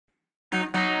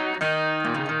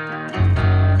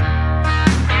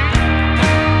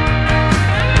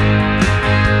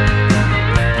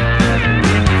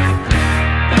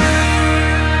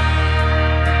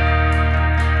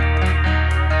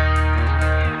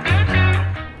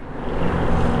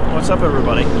What's up,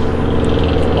 everybody?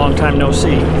 Long time no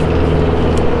see.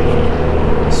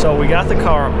 So we got the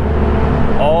car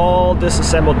all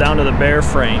disassembled down to the bare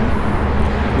frame.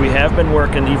 We have been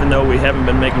working even though we haven't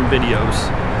been making videos.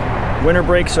 Winter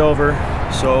break's over,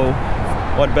 so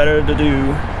what better to do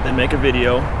than make a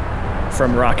video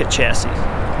from Rocket Chassis.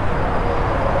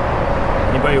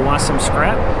 Anybody want some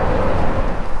scrap?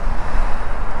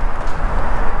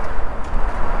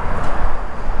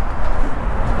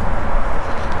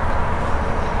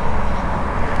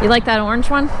 You like that orange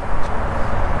one? I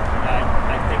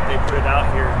think they put it out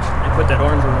here. They put that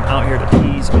orange one out here to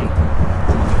tease me.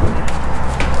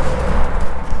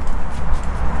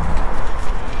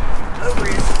 Over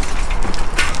here.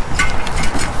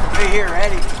 Hey, here,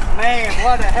 Eddie. Man,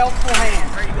 what a helpful hand.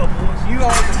 There you go, boys. You are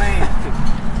the man.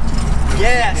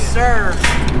 Yes, sir.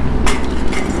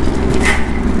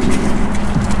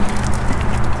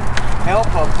 Help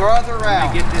a brother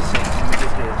out. Let me get this in. Let me get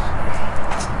this.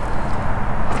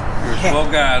 You're a swell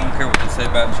guy. I don't care what they say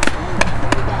about you.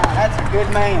 That's a good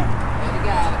man. You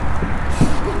got it.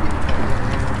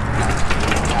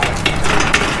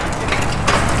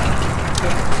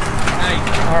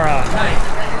 All right.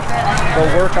 Go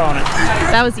work on it.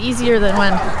 That was easier than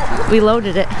when we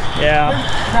loaded it. Yeah.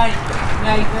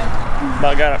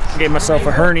 But I gave myself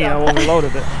a hernia when we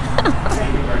loaded it.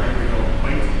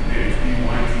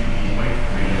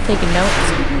 Taking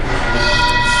notes.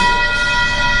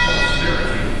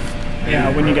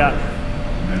 Yeah, when you got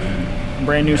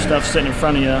brand new stuff sitting in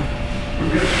front of you,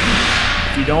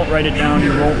 if you don't write it down,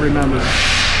 you won't remember.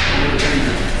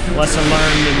 Lesson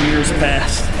learned in years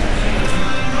past.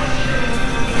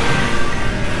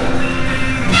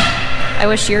 I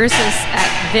wish yours was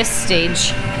at this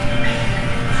stage.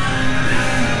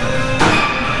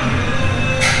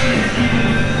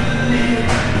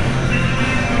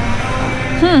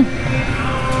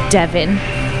 Devin.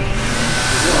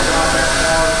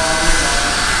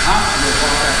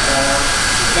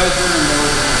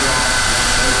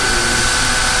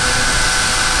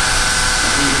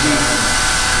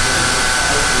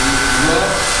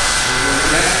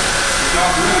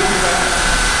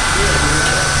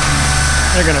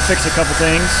 They're gonna fix a couple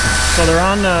things. So they're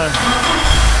on the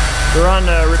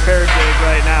repair jig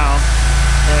right now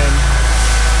and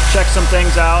check some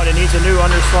things out. It needs a new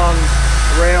underslung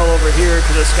rail over here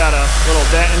because it's got a little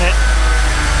dent in it.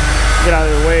 Get out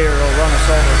of the way or it'll run us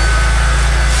over.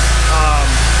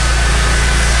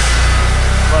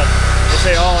 But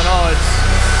they say all in all it's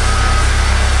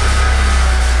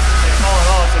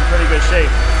in pretty good shape.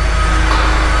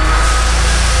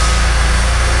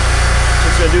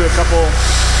 Just gonna do get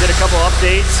a couple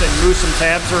updates and move some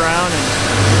tabs around and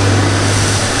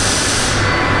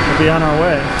we'll be on our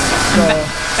way. So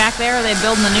Back there, are they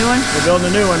building a new one? we're building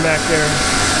a new one back there.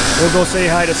 We'll go say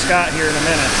hi to Scott here in a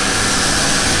minute.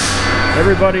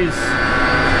 Everybody's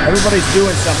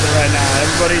doing something right now.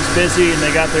 Everybody's busy and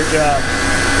they got their job.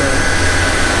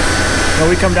 So,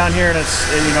 we come down here and it's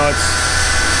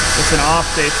an off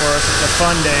day for us. It's a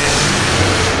fun day.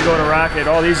 We go to Rocket.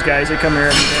 All these guys, they come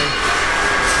here every day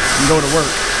and go to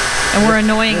work. And we're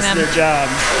annoying them. This is their job.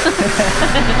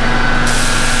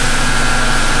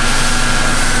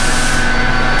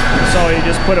 So you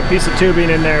just put a piece of tubing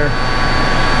in there.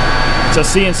 It's a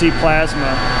CNC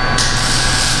plasma.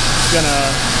 It's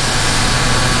gonna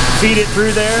feed it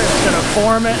through there. It's gonna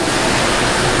form it,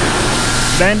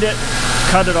 bend it,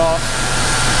 cut it off.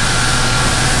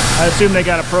 I assume they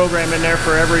got a program in there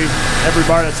for every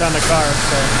bar that's on the car.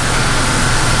 So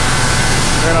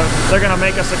they're gonna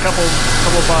make us a couple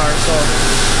bars. So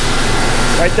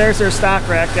right there's their stock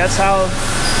rack. That's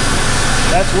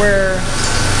where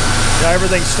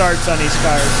everything starts on these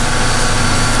cars.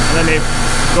 And then they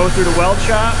go through the weld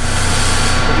shop,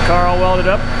 get the car all welded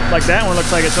up. Like that one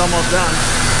looks like it's almost done.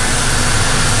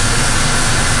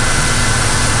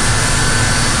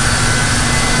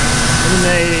 And then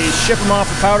they ship them off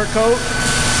a powder coat,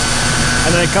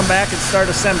 and then they come back and start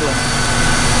assembling.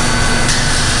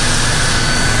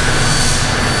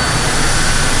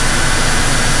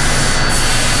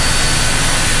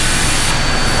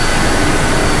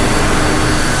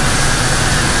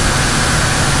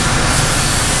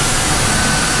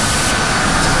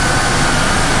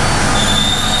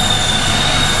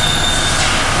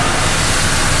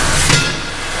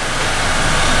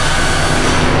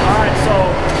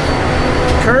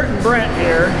 Brent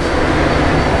here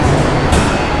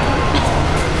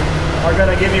are going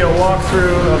to give you a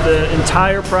walkthrough of the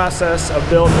entire process of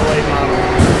building a late model,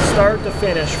 start to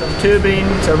finish, from tubing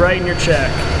to writing your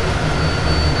check.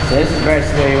 So this is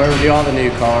basically where we do all the new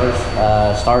cars.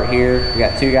 Start here. We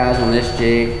got two guys on this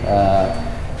jig.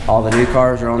 all the new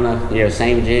cars are on the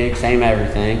same jig, same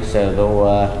everything. So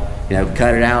they'll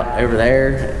cut it out over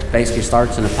there. It basically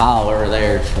starts in a pile over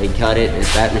there. They cut it.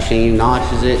 If that machine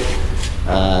notches it,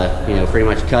 pretty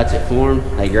much cuts it for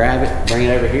them. They grab it, bring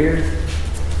it over here.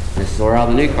 This is where all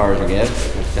the new cars will go. Like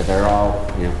I said, they're all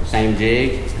same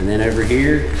jig. And then over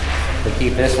here, they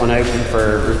keep this one open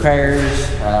for repairs,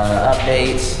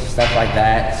 updates, stuff like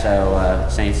that. So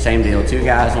same deal. 2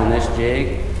 guys on this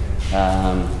jig,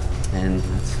 and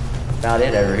that's about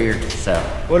it over here. So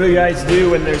what do you guys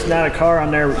do when there's not a car on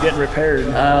there getting repaired?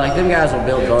 like them guys will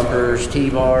build bumpers,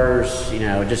 T-bars,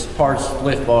 just parts,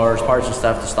 lift bars, parts and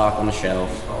stuff to stock on the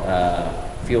shelf.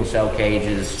 Fuel cell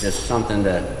cages, just something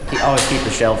to always keep the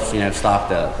shelves,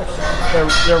 stocked up.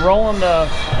 They're rolling the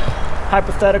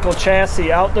hypothetical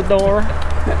chassis out the door.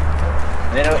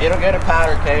 It'll go to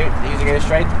powder coat. It usually goes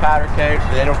straight to powder coat.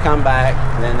 Then it'll come back.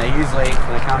 And then they usually,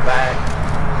 when they come back.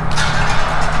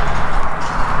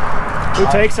 Who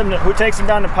takes them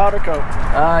down to powder coat?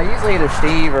 Usually either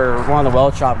Steve or one of the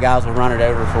weld shop guys will run it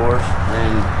over for us. And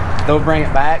then they'll bring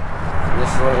it back. And this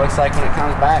is what it looks like when it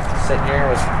comes back. It's sitting here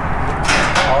with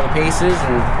all the pieces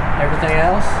and everything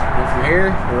else. And from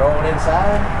here, we roll it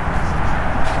inside.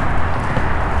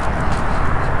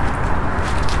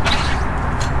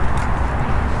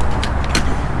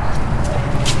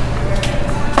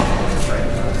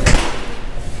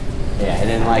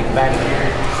 Like back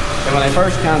here, and when they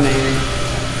first come in,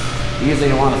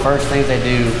 usually one of the first things they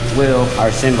do, Will, our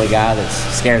assembly guy that's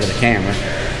scared of the camera,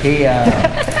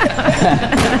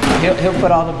 he'll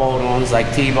put all the bolt-ons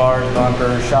like T-bars,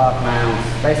 bumpers, shock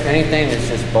mounts, basically anything that's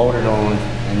just bolted on,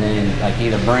 and then like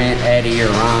either Brent, Eddie, or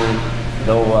Ryan,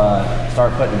 they'll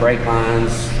start putting brake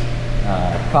lines,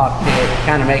 cockpit,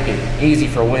 kind of make it easy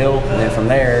for Will, and then from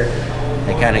there,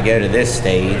 they kind of go to this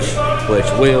stage, which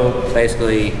Will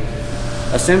basically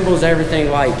assembles everything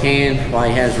while he can, while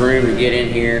he has room to get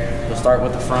in here. He'll start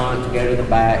with the front, go to the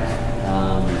back.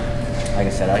 Like I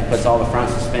said, he puts all the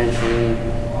front suspension,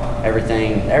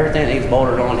 everything that needs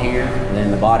bolted on here, and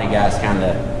then the body guys kind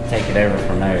of take it over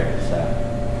from there. So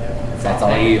that's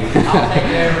all you. I'll take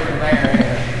it over from there.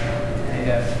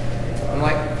 Yeah. And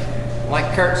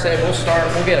like Kurt said,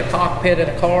 we'll get a cockpit in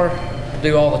a car,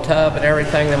 do all the tub and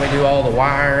everything, then we do all the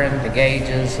wiring, the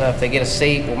gauges. If they get a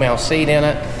seat, we'll mount a seat in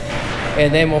it.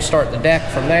 And then we'll start the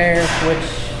deck from there,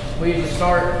 which we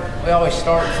always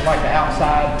start to like the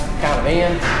outside kind of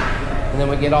end. And then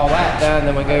we get all that done,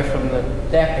 then we go from the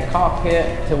deck and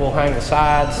cockpit till we'll hang the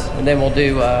sides. And then we'll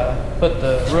put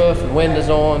the roof and windows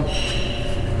on.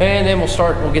 And then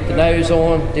we'll get the nose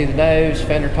on, do the nose,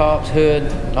 fender tops, hood,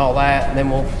 and all that. And then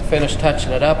we'll finish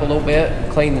touching it up a little bit, and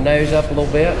clean the nose up a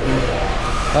little bit. And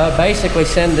basically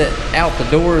send it out the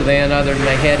door then, other than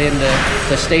they head into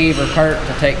Steve or Kurt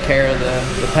to take care of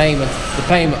the payment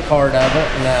part of it.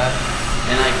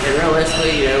 And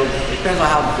realistically, it depends on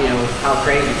how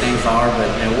crazy things are, but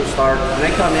we'll start, when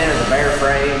they come in as a bare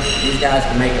frame, these guys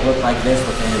can make it look like this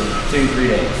within 2-3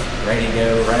 days, ready to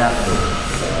go right out the door.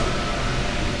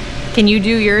 So. Can you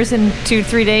do yours in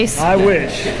 2-3 days? I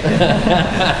wish.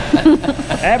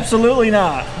 Absolutely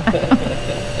not.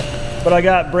 But I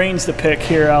got brains to pick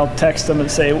here. I'll text them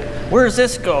and say, "Where's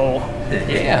this go?"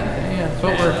 Yeah,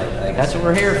 that's what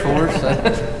we're here for. So.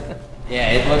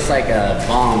 Yeah, it looks like a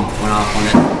bomb went off on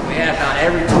it. We have about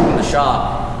every tool in the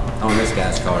shop on this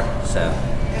guy's car. So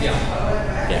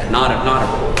yeah, not a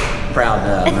proud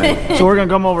move. So we're gonna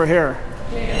come over here.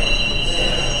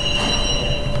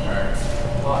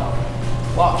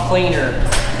 A lot cleaner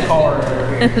car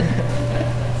over here.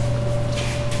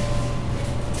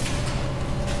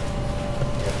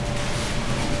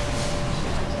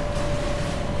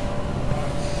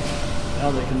 Now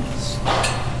they can just...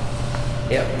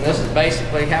 Yep, and this is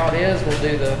basically how it is. We'll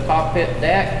do the cockpit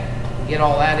deck, get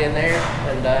all that in there,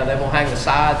 and then we'll hang the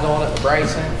sides on it, the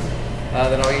bracing.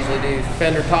 Then I'll usually do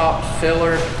fender tops,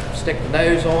 filler, stick the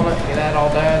nose on it, get that all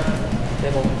done.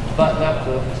 Then we'll button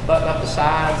up the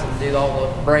sides and do all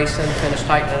the bracing, finish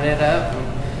tightening it up,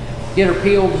 and get her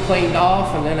peeled and cleaned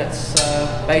off, and then it's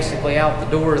basically out the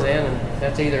door then, and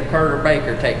that's either Kurt or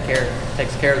Baker takes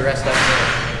care of the rest of it.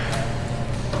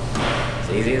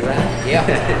 Easy as that? Yeah,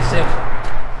 it's simple.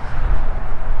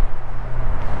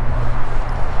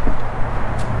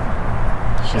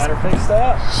 Got her fixed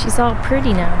up. She's all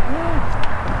pretty now.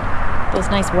 Yeah. Those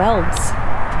nice welds.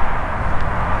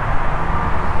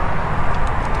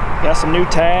 Got some new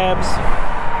tabs.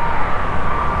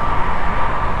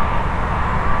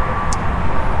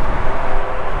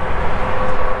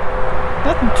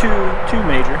 Nothing too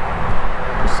major.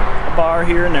 Just a bar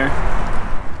here and there.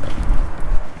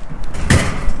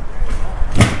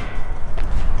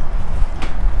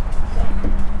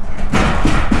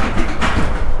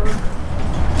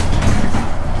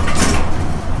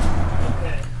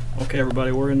 Okay,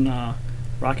 everybody, we're in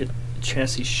Rocket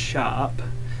Chassis Shop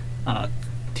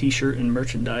t-shirt and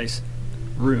merchandise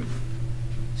room.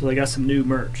 So they got some new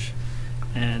merch,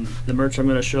 and the merch I'm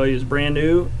going to show you is brand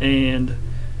new. And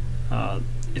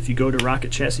if you go to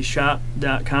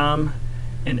rocketchassisshop.com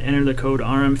and enter the code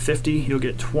RM50, you'll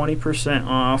get 20%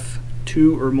 off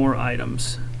 2 or more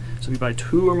items. So if you buy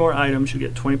 2 or more items, you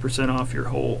get 20% off your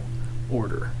whole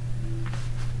order.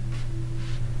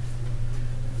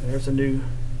 There's a new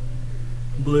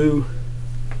blue.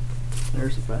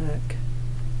 There's the back.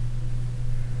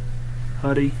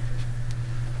 Hoodie.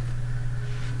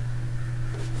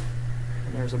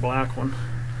 And there's a black one.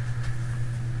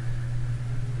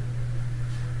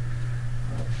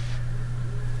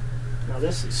 Now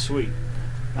this is sweet.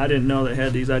 I didn't know they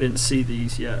had these. I didn't see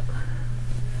these yet.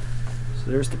 So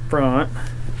there's the front.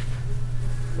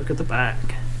 Look at the back.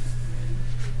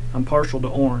 I'm partial to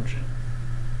orange.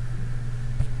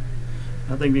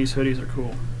 I think these hoodies are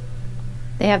cool.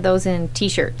 They have those in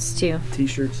t-shirts too.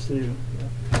 T-shirts too.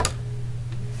 Yeah.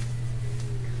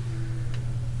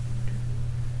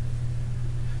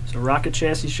 So Rocket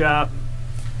Chassis Shop,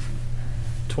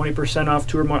 20% off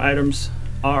 2 or more items.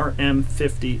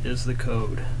 RM50 is the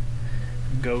code.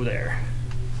 Go there.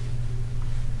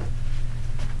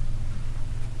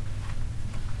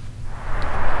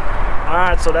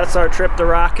 Alright, so that's our trip to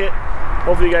Rocket.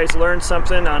 Hopefully you guys learned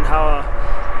something on how a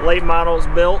late model is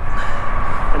built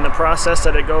and the process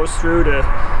that it goes through to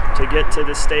get to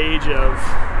the stage of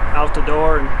out the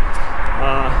door. And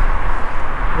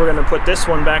we're going to put this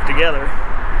one back together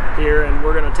here, and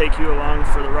we're going to take you along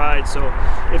for the ride. So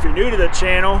if you're new to the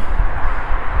channel,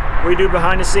 we do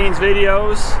behind the scenes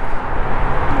videos,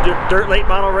 dirt late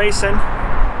model racing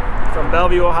from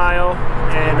Bellevue, Ohio,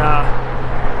 and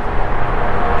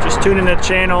just tune in the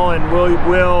channel and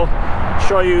we'll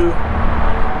show you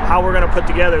how we're going to put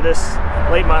together this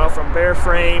late model from bare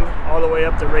frame all the way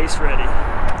up to race ready.